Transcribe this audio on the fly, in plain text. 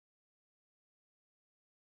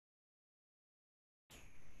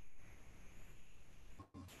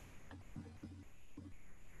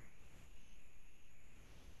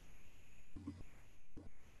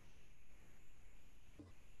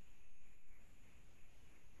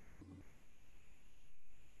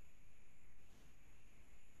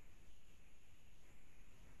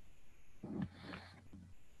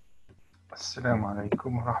Assalamu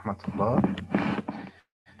alaikum wa rahmatullah.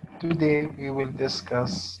 Today we will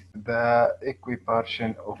discuss the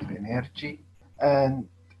equipartition of energy and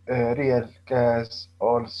real gas,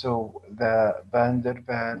 also the van der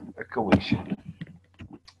Waals equation.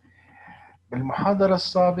 بالمحاضرة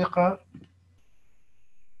السابقة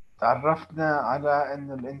تعرفنا على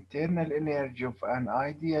أن internal energy of an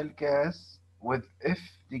ideal gas with F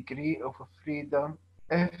degree of freedom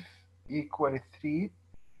F equal 3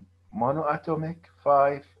 monoatomic,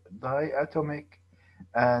 5 diatomic,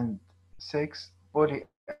 and 6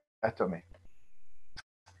 polyatomic.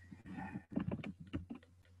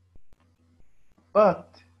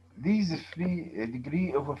 But these three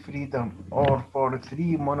degree of freedom, or for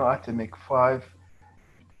 3 monoatomic, 5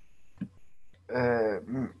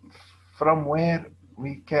 from where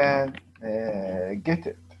we can get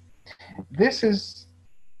it. This is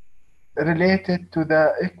related to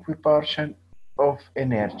the equipartition of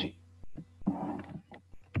energy.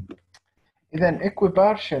 Then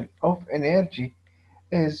equipartition of energy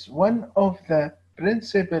is one of the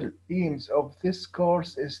principal aims of this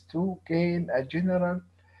course is to gain a generally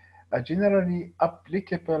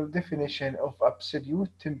applicable definition of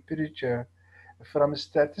absolute temperature from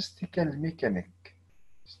statistical mechanics.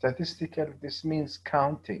 Statistical, this means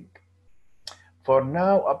counting. For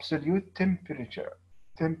now, absolute temperature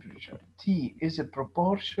T is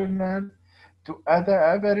proportional to the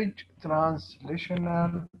average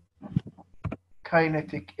translational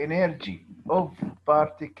kinetic energy of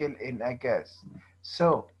particle in a gas.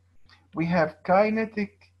 So we have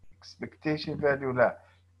kinetic expectation value لا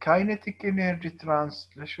kinetic energy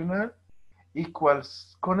translational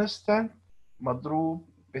equals constant مضروب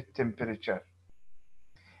بالtemperature.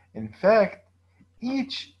 In fact,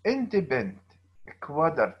 each independent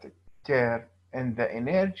quadratic term in the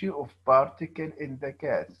energy of particle in the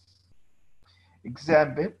gas.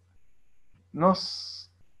 Example, نص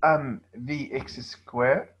mvx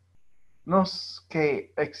square نص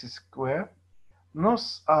kx square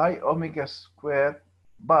نص I omega square,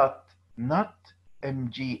 but not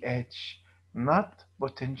mgh, not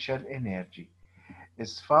potential energy,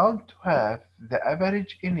 is found to have the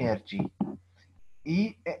average energy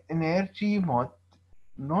E energy mod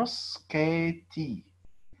نص kt,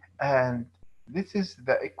 and this is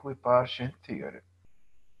the equipartition theorem.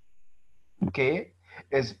 K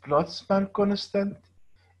is Boltzmann constant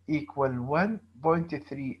equal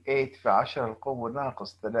 1.38 في 10 القوة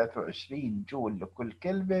ناقص 23 جول لكل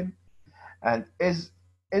كلفن, and is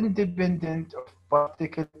independent of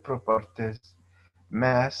particle properties,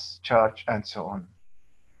 mass, charge, and so on.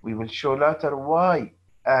 We will show later why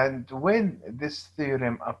and when this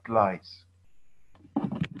theorem applies.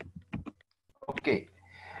 Okay,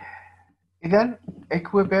 then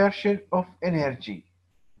equipartition of energy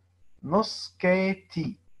نص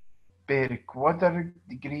kt per quadratic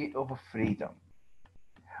degree of freedom.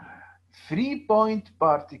 Free point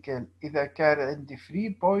particle إذا كان عندي free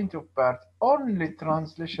point of particle only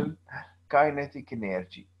translation kinetic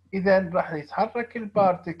energy. إذا راح يتحرك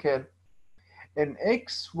البارتيكل in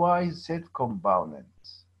x, y, z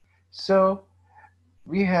components. So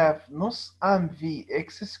we have نص mv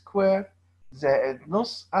x square زائد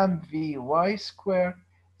نص mv y square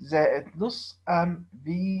زائد نص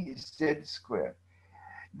mv z square.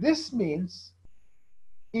 This means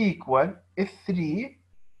equal 3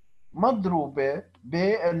 مضروبة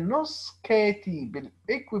بالنص KT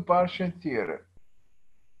بالequipartition theorem.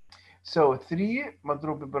 So 3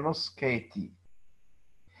 مضروبة بنص KT.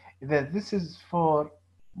 Then this is for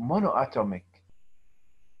monoatomic.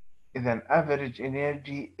 Then average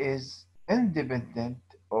energy is independent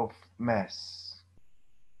of mass.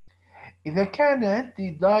 إذا كان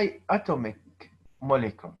عندي diatomic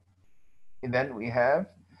molecule, then we have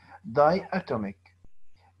diatomic.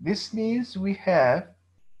 This means we have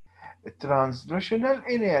translational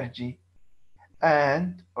energy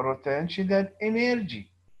and rotational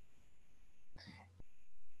energy.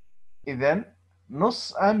 إذن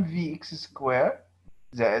نص mvx square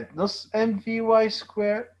زائد نص mvy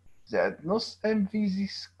square زائد نص mvz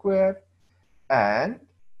square and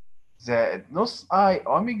زائد نص I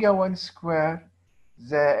omega 1 square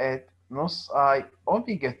زائد نص I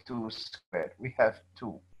omega 2 square. We have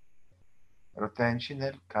 2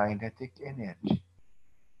 rotational kinetic energy.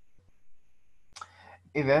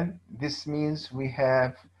 Even this means we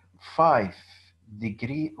have 5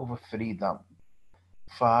 degree of freedom.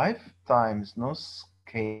 5 times نص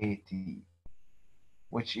kt,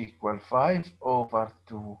 which equal 5 over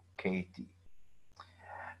 2 kt.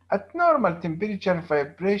 At normal temperature,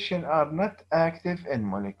 vibration are not active in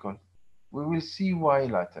molecule. We will see why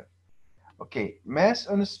later. Okay, mass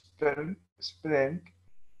on spring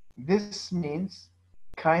this means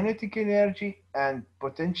kinetic energy and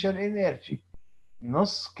potential energy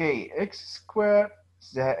نص kx سكوير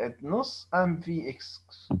زائد نص mvx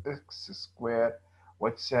سكوير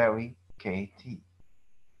وتساوي kt.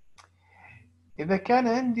 إذا كان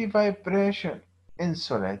عندي vibration in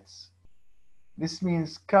solids, this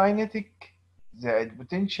means kinetic زائد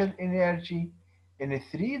potential energy in a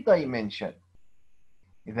 3 dimension.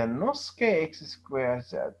 إذا نص kx سكوير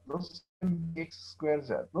زائد نص mvx سكوير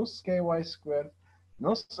زائد نص ky سكوير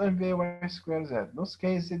نص mvy سكوير زائد نص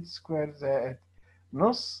kz سكوير زائد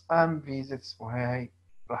نص mvz، وهي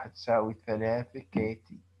راح تساوي 3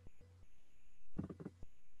 kt.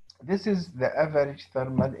 This is the average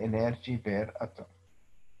thermal energy per atom.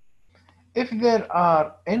 If there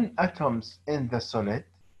are n atoms in the solid,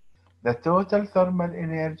 the total thermal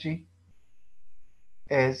energy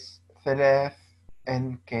is 3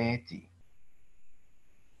 nkt.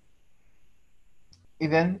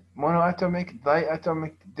 إذن monoatomic,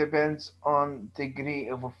 diatomic depends on degree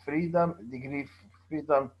of freedom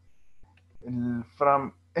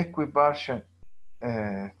from equipartition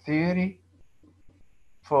theory.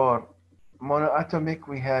 For monoatomic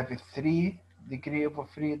we have 3 degrees of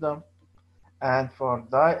freedom, and for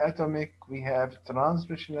diatomic we have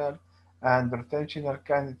translational and rotational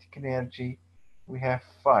kinetic energy we have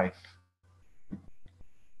 5.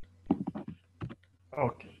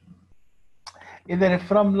 Okay. Either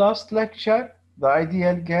from last lecture, the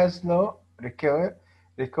ideal gas law, recall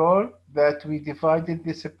that we divided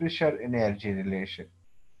this pressure energy relation.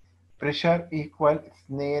 Pressure equal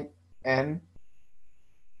 2n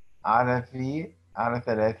على V على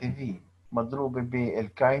 3V مضروب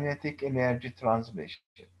بالkinetic energy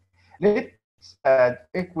translation. Let's add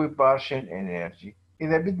equipartition energy.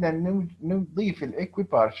 إذا بدنا نضيف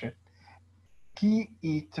equipartition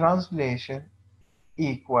KE translation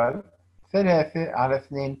equal 3 على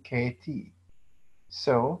 2 KT.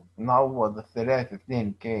 So نعوض 3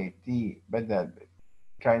 2 KT بدل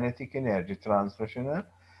kinetic energy translational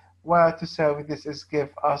وتساوي this is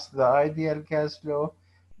give us the ideal gas law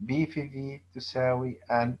B في V تساوي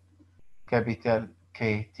N capital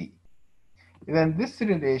KT. Then this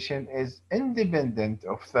relation is independent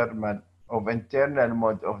of internal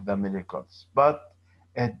mode of the molecules, but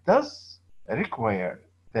it does require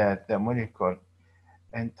that the molecule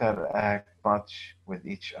interact much with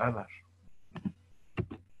each other.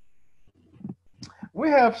 We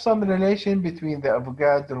have some relation between the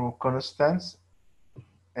Avogadro constants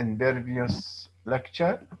in previous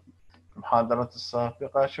lecture. في المحاضرات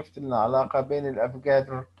السابقة شفت لنا علاقة بين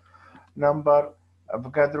الأفوغادرو number,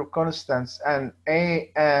 Avogadro constants and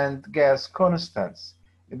A and gas constants.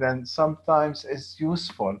 Then sometimes it's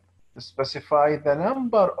useful to specify the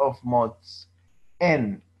number of modes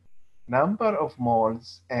n, number of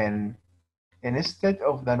moles n, instead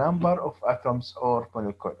of the number of atoms or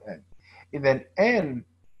molecule n. Then n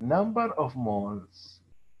number of moles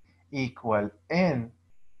equal n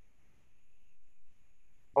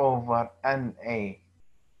over Na,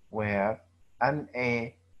 where Na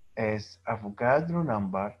is Avogadro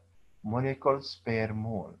number molecules per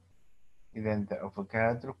mole, then the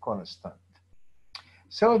Avogadro constant.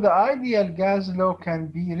 So the ideal gas law can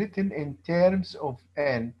be written in terms of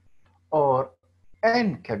n or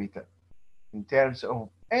n capital, in terms of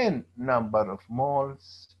n number of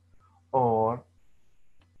moles or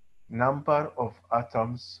number of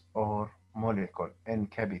atoms or molecule, n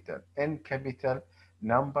capital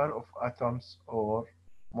number of atoms or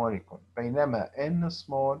molecule، بينما n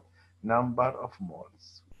small number of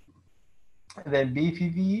moles. Then B في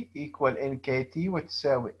V equal nkt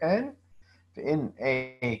وتساوي n في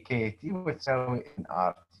NaKT وتساوي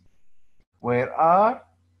nRT، where R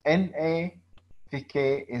Na في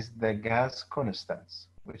K is the gas constants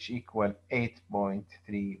which equal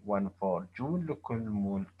 8.314 joule لكل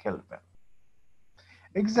مول Kelvin.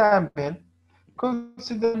 Example,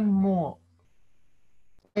 consider more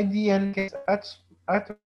ideal gas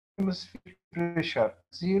atmospheric pressure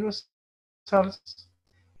 0 Celsius,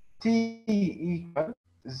 T equal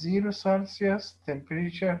 0 Celsius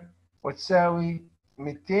temperature وتساوي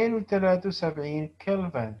 273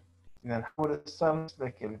 كلفن. إذا نحول السلسيوس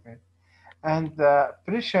لكلفن. And the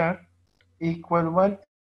pressure equal 1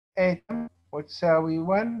 atom وتساوي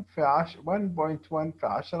 1 في 1.1 في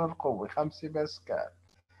 10 القوة 5 باسكال.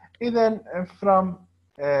 إذا from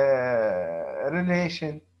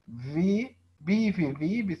relation V B في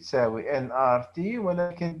V بتساوي nRT،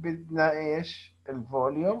 ولكن بدنا إيش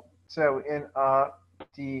الفوليوم تساوي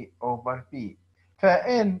nRT over P.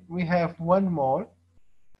 فN we have 1 mole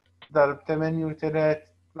ضرب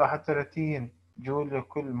 38 جول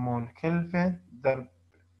لكل مول كلفن ضرب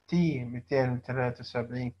تي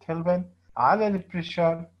 273 كلفن على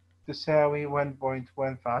البريشر تساوي 1.1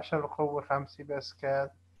 في 10 القوة 5 باسكال،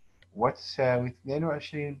 وتساوي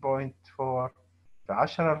 22.4 في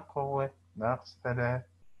 10 القوة ناقص 3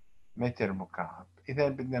 متر مكعب. إذا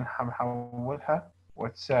بدنا نحولها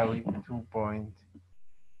وتساوي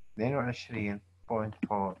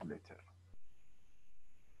 22.4 لتر.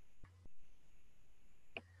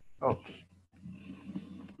 أوكي.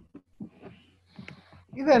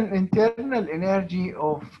 إذا internal energy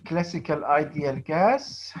of classical ideal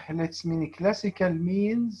gas. Let's mean classical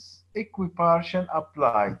means equipartition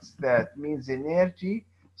applied. That means energy,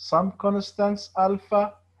 some constants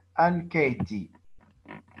alpha and kT.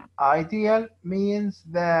 Ideal means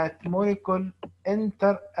that molecule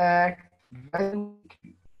interact very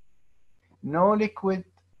weakly. No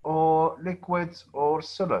liquids or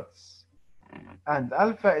solids. And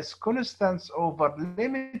alpha is constants over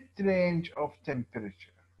limit range of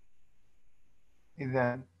temperature.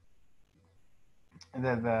 إذا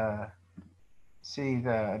see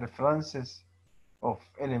the references of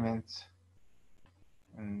elements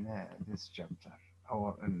in this chapter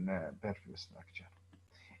or in previous lecture.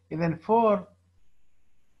 Then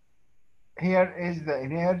here is the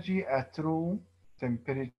energy at room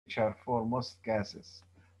temperature for most gases.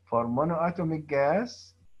 For monoatomic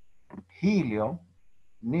gas, helium,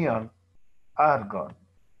 neon, argon,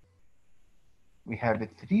 we have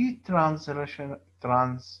 3 translational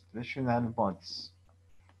modes,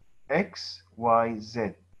 X, Y,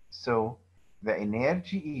 Z. So the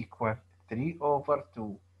energy equal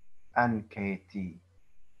 3/2 NKT.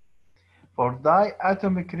 For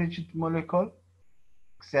diatomic rigid molecule,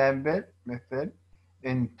 example, مثل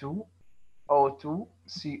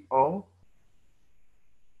N2O2CO,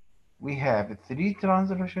 we have 3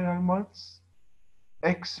 translational modes,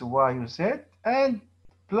 X, Y, Z, and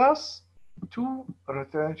plus 2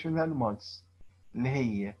 rotational modes اللي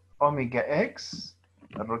هي omega X,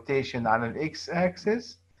 الروتيشن على الإكس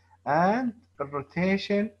axis, and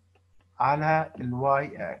الروتيشن على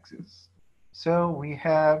الواي axis. So we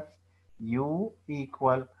have U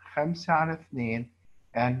equal 5/2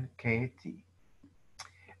 NKT.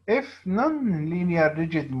 If non-linear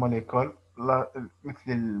rigid molecule مثل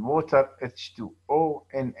الwater H2O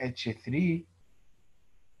NH3,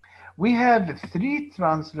 we have 3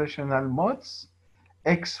 translational modes,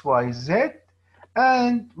 X, Y, Z,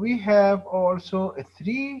 and we have also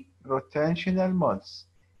 3 rotational modes,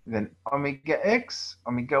 then omega X,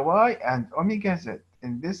 omega Y, and omega Z.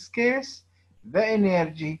 In this case, the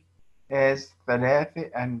energy is 3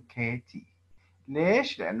 NKT.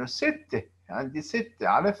 ليش؟ لأنه 6 عندي 6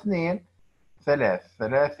 على 2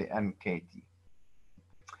 3 NKT.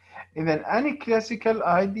 إذا any classical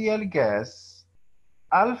ideal gas,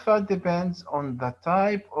 alpha depends on the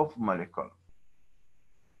type of molecule.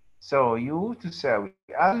 So U تساوي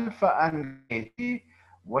alpha NKT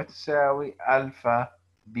وتساوي alpha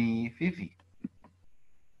B في V.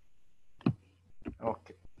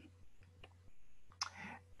 Okay.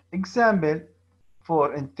 Example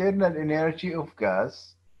for internal energy of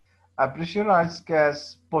gas. A pressurized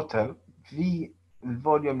gas bottle V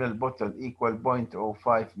الفوليوم للبوتل equal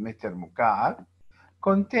 0.05 متر مكعب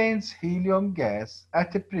contains helium gas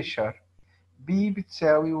at pressure B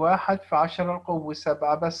بتساوي 1 في 10 القوة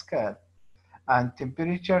 7 باسكال and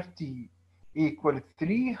temperature T equal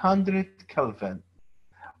 300 Kelvin.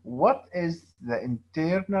 What is the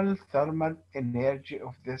internal thermal energy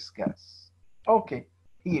of this gas? Okay,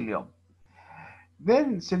 helium.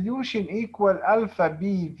 Then solution equal alpha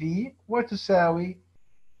BV وتساوي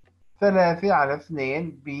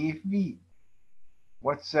 3/2 BV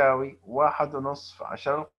وتساوي 1.5 في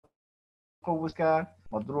 10 القوة كان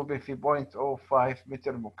مضروبة في 0.05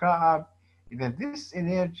 متر مكعب. إذا this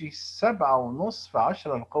energy 7.5 في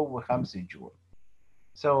 10 القوة 5 جول.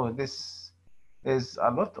 So this is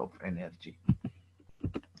a lot of energy.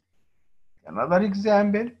 Another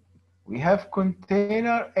example, we have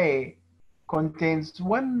container A contains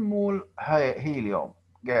 1 mole helium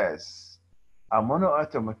gas, a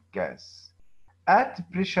monoatomic gas, at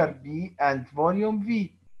pressure B and volume V.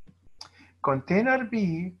 Container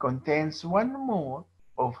B contains 1 mole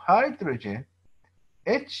of hydrogen,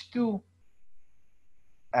 H2.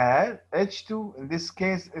 And H2, in this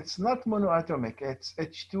case, it's not monoatomic, it's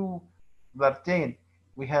H2 13.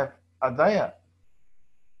 We have a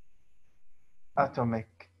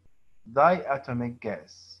diatomic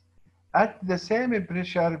gas at the same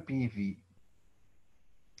pressure PV.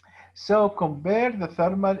 So compare the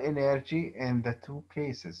thermal energy in the two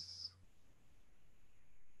cases.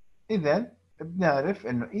 إذن بنعرف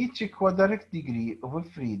إنه each quadratic degree of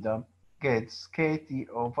freedom gets KT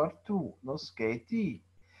over 2 نص KT.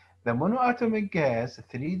 The monoatomic gas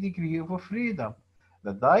 3 degree of freedom.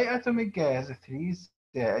 The diatomic gas 3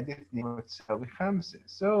 زائد 2 بتساوي 5.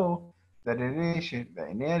 So the relation, the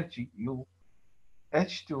energy U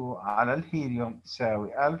H2 على الهيليوم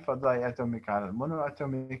تساوي ألفا diatomic على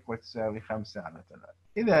المونواتوميك وتساوي 5 على 3.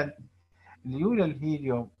 إذا اليو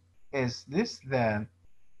للهيليوم is less than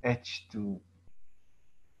H2.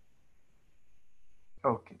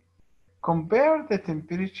 Okay. Compare the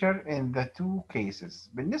temperature in the two cases.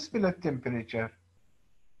 بالنسبة للtemperature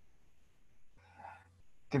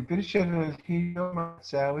temperature للهيليوم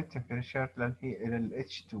تساوي temperature لل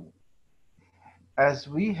H2. As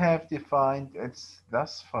we have defined it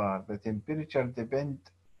thus far, the temperature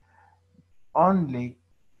depends only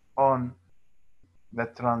on the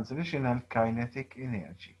translational kinetic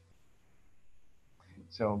energy.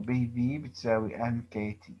 So BV بتساوي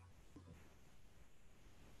NKT.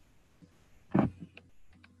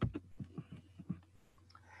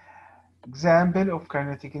 Example of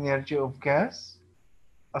kinetic energy of gas.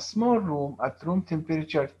 A small room at room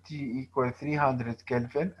temperature T equal 300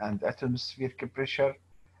 Kelvin and atmospheric pressure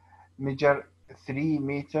measure 3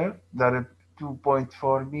 meter ضرب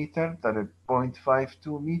 2.4 meter ضرب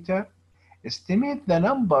 0.52 meter. Estimate the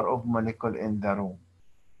number of molecule in the room.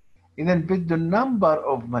 إذا بده number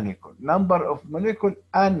of molecule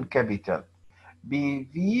N capital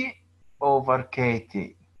BV over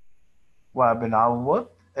KT. وبنعوض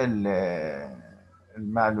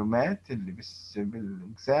المعلومات اللي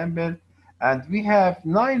بالإكزامبل and we have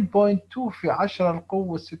 9.2 في 10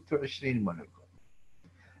 القوة 26 molecule.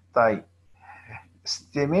 طيب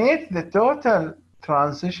estimate the total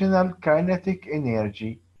transitional kinetic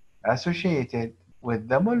energy associated with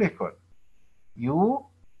the molecule. U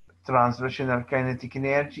translational kinetic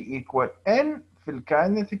energy equal N في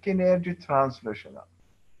الkinetic energy translational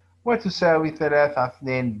وتساوي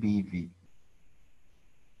 3 BV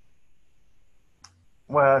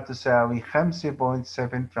وتساوي 5.7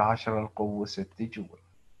 في 10 القوة 6 جول.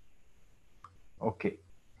 Okay.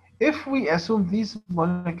 If we assume these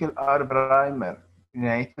molecules are primer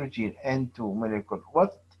nitrogen N2 molecule,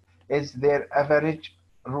 what is their average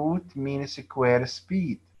root mean square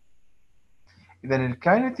speed? إذا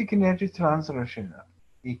الكاينتيك انرجي ترانزليشنال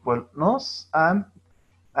equal نص أم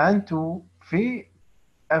N2 في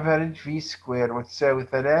average V سكوير وتساوي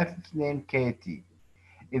 3 KT.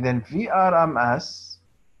 إذا VRMS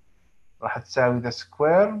راح تساوي the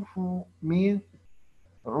square mean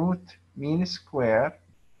root mean square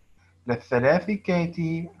للثلاثي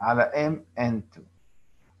KT على MN2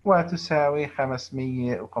 وتساوي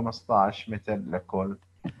 515 متر لكل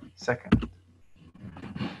سكند.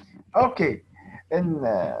 Okay, in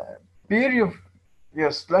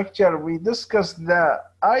previous lecture we discussed the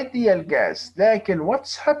ideal gas. لكن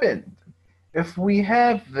what's happened if we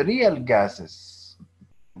have real gases?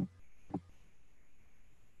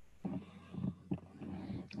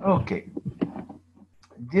 Okay,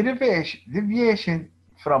 deviation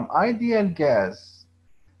from ideal gas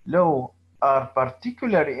law are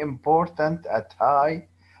particularly important at high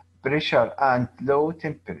pressure and low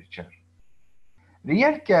temperature.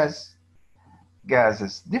 Real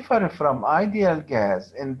gases differ from ideal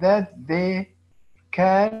gas in that they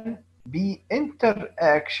can be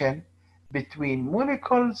interaction between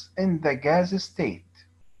molecules in the gas state.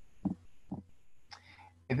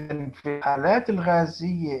 إذا في الحالات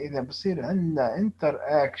الغازية إذا بصير عندنا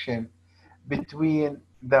interaction between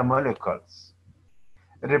the molecules.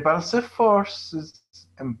 Repulsive force is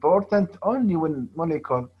important only when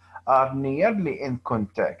molecules are nearly in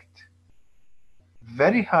contact.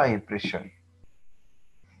 Very high pressure.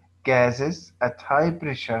 Gases at high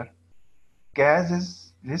pressure.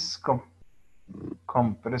 Gases less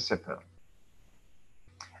compressible.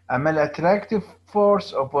 أما attractive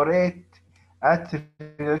force operate at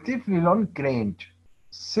relatively long range,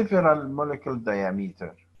 several molecule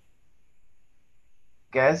diameter.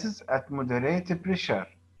 Gases at moderate pressure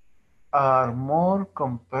are more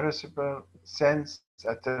compressible since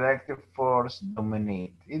attractive force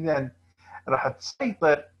dominate. إذا راح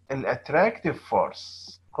تسيطر الاتراكتيف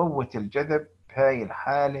فورس قوة الجذب بهاي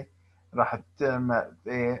الحالة راح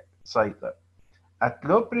تسيطر. At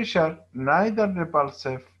low pressure neither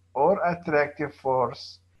repulsive or attractive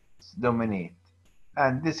force dominate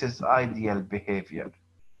and this is ideal behavior.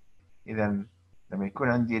 إذا لما يكون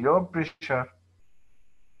عندي low pressure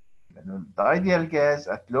لأنه the ideal gas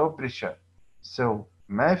at low pressure so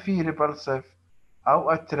ما في repulsive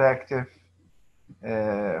أو attractive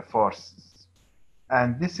forces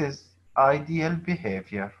and this is ideal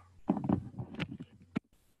behavior.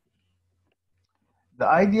 The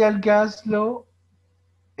ideal gas law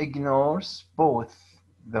ignores both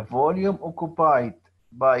the volume occupied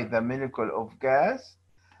by the molecule of gas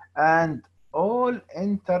and all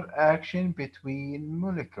interaction between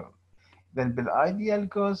molecules. إذا بالideal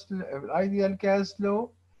gas law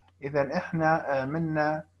إذا إحنا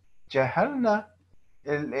منا جهلنا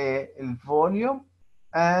الفوليوم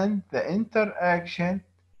and the interaction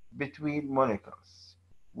between molecules,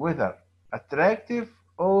 whether attractive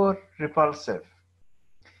or repulsive.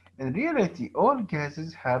 In reality, all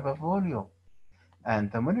gases have a volume,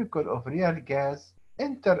 and the molecule of real gas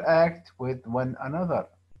interact with one another.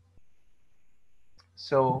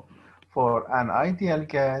 So, for an ideal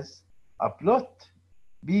gas, a plot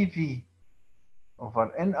BV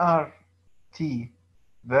over nRT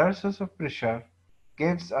versus pressure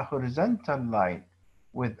gives a horizontal line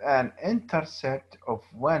with an intercept of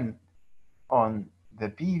 1 on the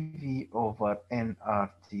BV over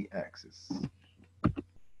nRT axis.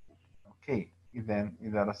 Okay, إذا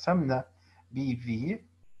رسمنا BV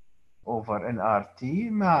over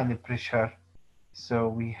nRT مع البريشر, so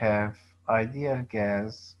we have ideal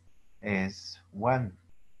gas is 1.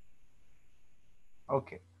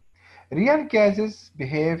 Okay, real gases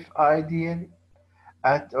behave ideally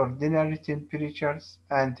at ordinary temperatures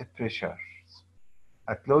and pressures.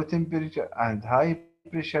 At low temperature and high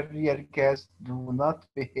pressure, real gas do not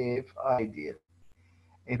behave ideally.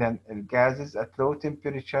 إذا الgases at low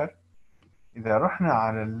temperature, إذا رحنا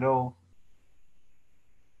على low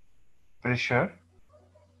pressure,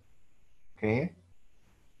 okay,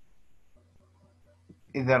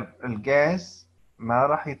 إذا الgas ما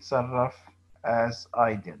راح يتصرف as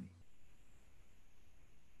ideally.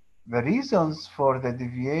 The reasons for the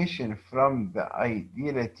deviation from the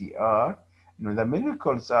ideality are the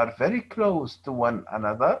molecules are very close to one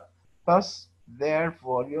another, thus their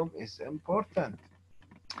volume is important.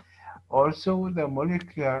 Also, the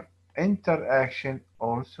molecular interaction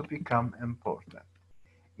also become important.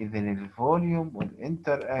 Even the volume and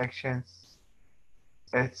interactions,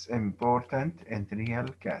 it's important in real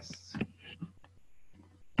gas.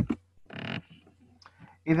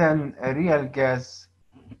 إذا real gas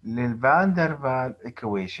للفان der Waals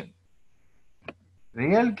equation.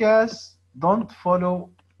 Real gas don't follow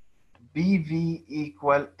BV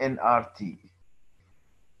equal nRT.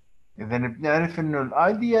 إذا بنعرف إنه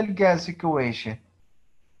ideal gas equation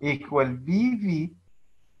equal BV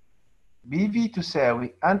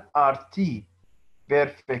تساوي nRT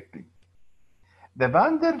perfectly. The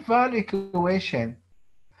van der Waals equation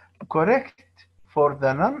correct for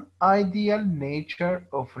the non-ideal nature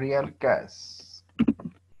of real gas.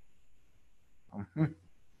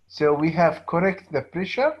 So we have correct the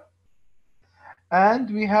pressure and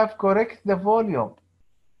we have correct the volume.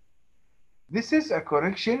 This is a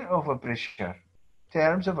correction of a pressure,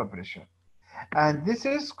 terms of a pressure. And this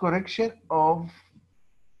is correction of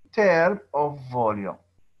term of volume.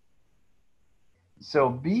 So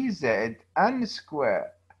BZ n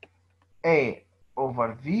square A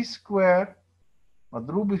over V square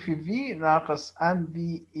مضروب في V ناقص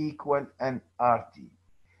NV equal nRT.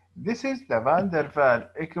 This is the van der Waals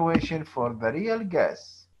equation for the real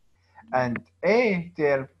gas. And A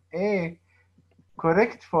term A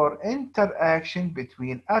correct for interaction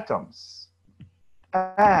between atoms.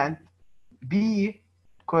 And B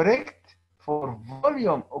correct for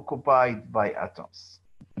volume occupied by atoms.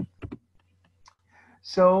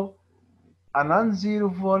 So a non-zero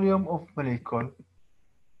volume of molecule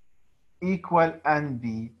equal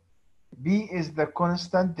NB. B is the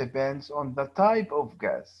constant depends on the type of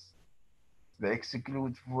gas. The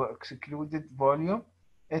excluded volume,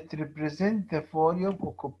 it represents the volume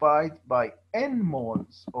occupied by n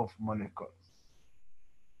moles of molecules.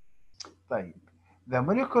 طيب. The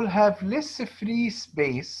molecule have less free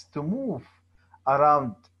space to move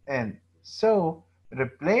around n. So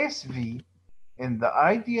replace V in the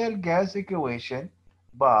ideal gas equation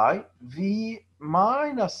by V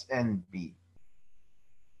minus NB.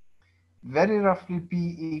 Very roughly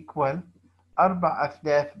P equal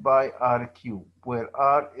 4 by R cube, where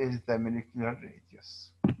R is the molecular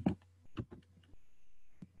radius.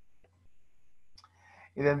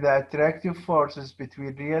 Then the attractive forces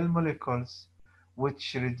between real molecules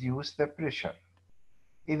which reduce the pressure.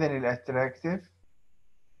 إذن الاتراكتيف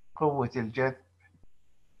قوة الجذب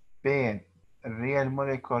بين الريال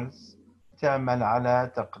molecules تعمل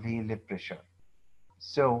على تقليل البريشر.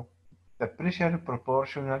 So the pressure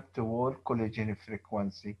proportional to wall collision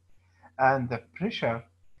frequency and the pressure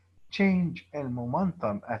change in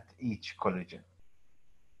momentum at each collision.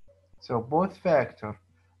 So both factors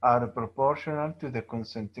are proportional to the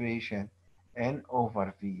concentration N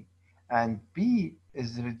over V, and B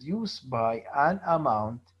is reduced by an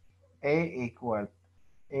amount A equal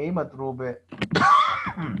A مضروبة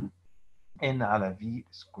N على V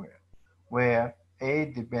square where A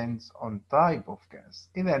depends on type of gas.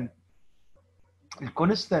 إذا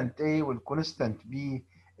الconstant A والconstant B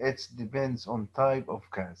it depends on type of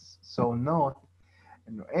gas. So note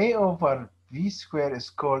إنه A over V square is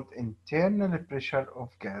called internal pressure of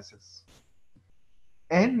gases.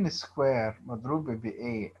 N square مضروبة ب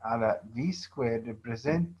A على V square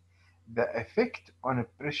represent the effect on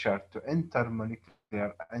pressure to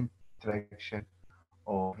intermolecular interaction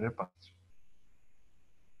or repulsion.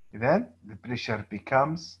 Then the pressure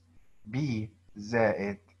becomes B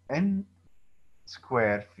زائد N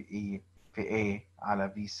square في A على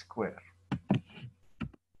V square.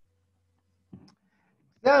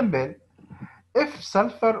 Example, if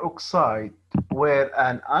sulfur oxide were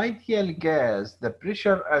an ideal gas, the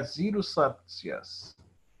pressure at 0 Celsius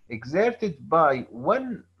exerted by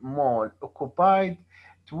 1 mole occupied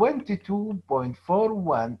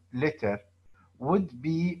 22.41 liter would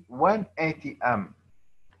be 180 m.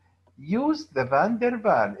 Use the van der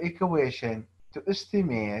Waals equation to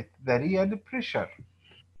estimate the real pressure.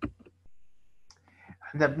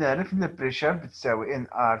 احنا بنعرف ان البريشر بتساوي ان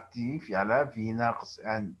ار تي في على في ناقص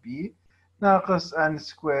ان بي ناقص ان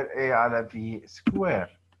سكوير اي على في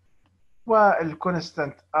سكوير،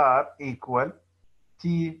 والكونستانت ار ايكوال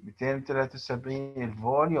تي 273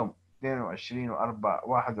 الفوليوم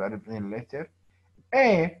 22.41 لتر.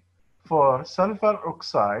 A for sulfur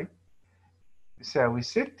oxide يساوي 60.865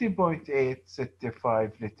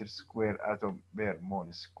 لتر سكوير اتوم بير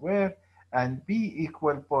مول سكوير and B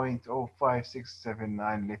equal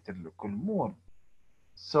 0.05679 لتر لكل مول.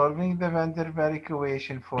 Solving the van der Waals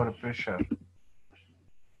equation for pressure.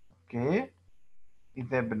 اوكي،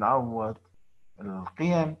 إذا بنعوض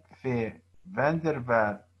القيم في van der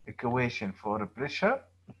Waals equation for pressure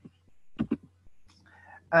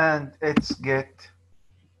and it's get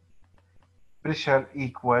pressure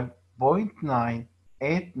equal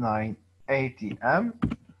 0.98980 m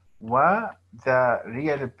the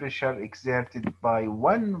real pressure exerted by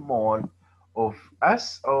 1 mole of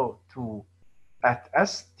SO2 at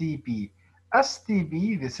STB.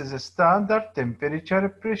 STB, this is a standard temperature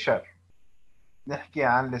pressure. نحكي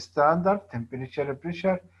عن standard temperature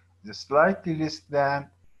pressure is slightly less than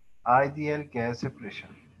ideal gas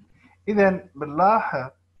pressure. إذا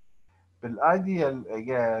بنلاحظ بالايديال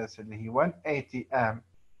gas اللي هي 180 m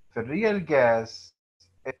في الريال gas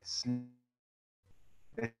it's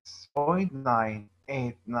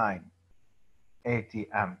 0.98980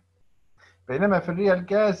 m بينما في الريال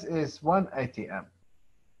gas is 180 m.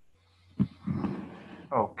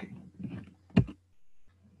 Okay.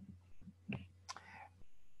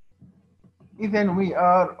 Even we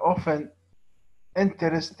are often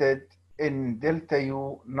interested in delta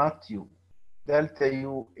U, not U. Delta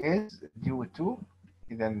U is due to,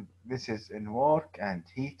 then this is in work and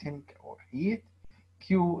heating or heat.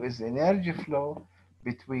 Q is energy flow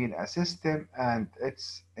between a system and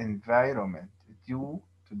its environment due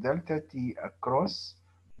to delta T across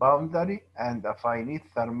boundary and a finite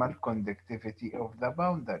thermal conductivity of the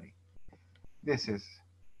boundary. This is,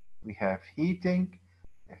 we have heating.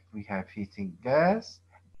 If we have heating gas,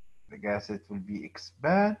 the gas it will be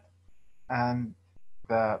expand and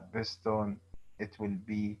the piston it will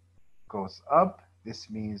be goes up. This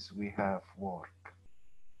means we have work.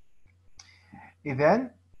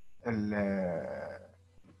 Then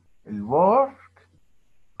work,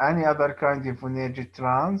 any other kind of energy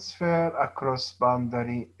transfer across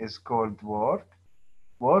boundary is called work.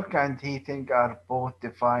 Work and heating are both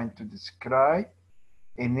defined to describe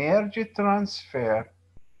energy transfer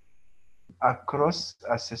across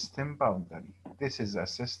a system boundary. This is a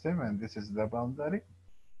system and this is the boundary.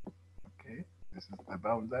 Okay, this is the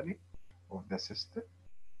boundary of the system.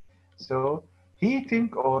 So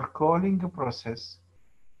heating or cooling process,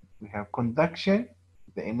 we have conduction,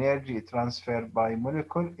 the energy transferred by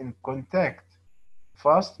molecule in contact,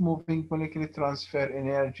 fast moving molecule transfer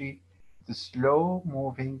energy to slow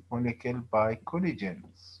moving molecule by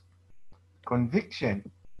collisions. Convection,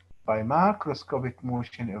 by macroscopic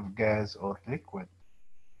motion of gas or liquid.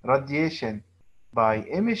 Radiation, by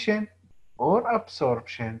emission or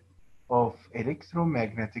absorption of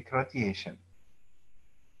electromagnetic radiation.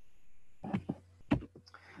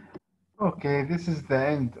 Okay, this is the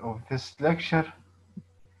end of this lecture,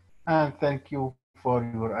 and thank you for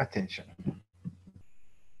your attention.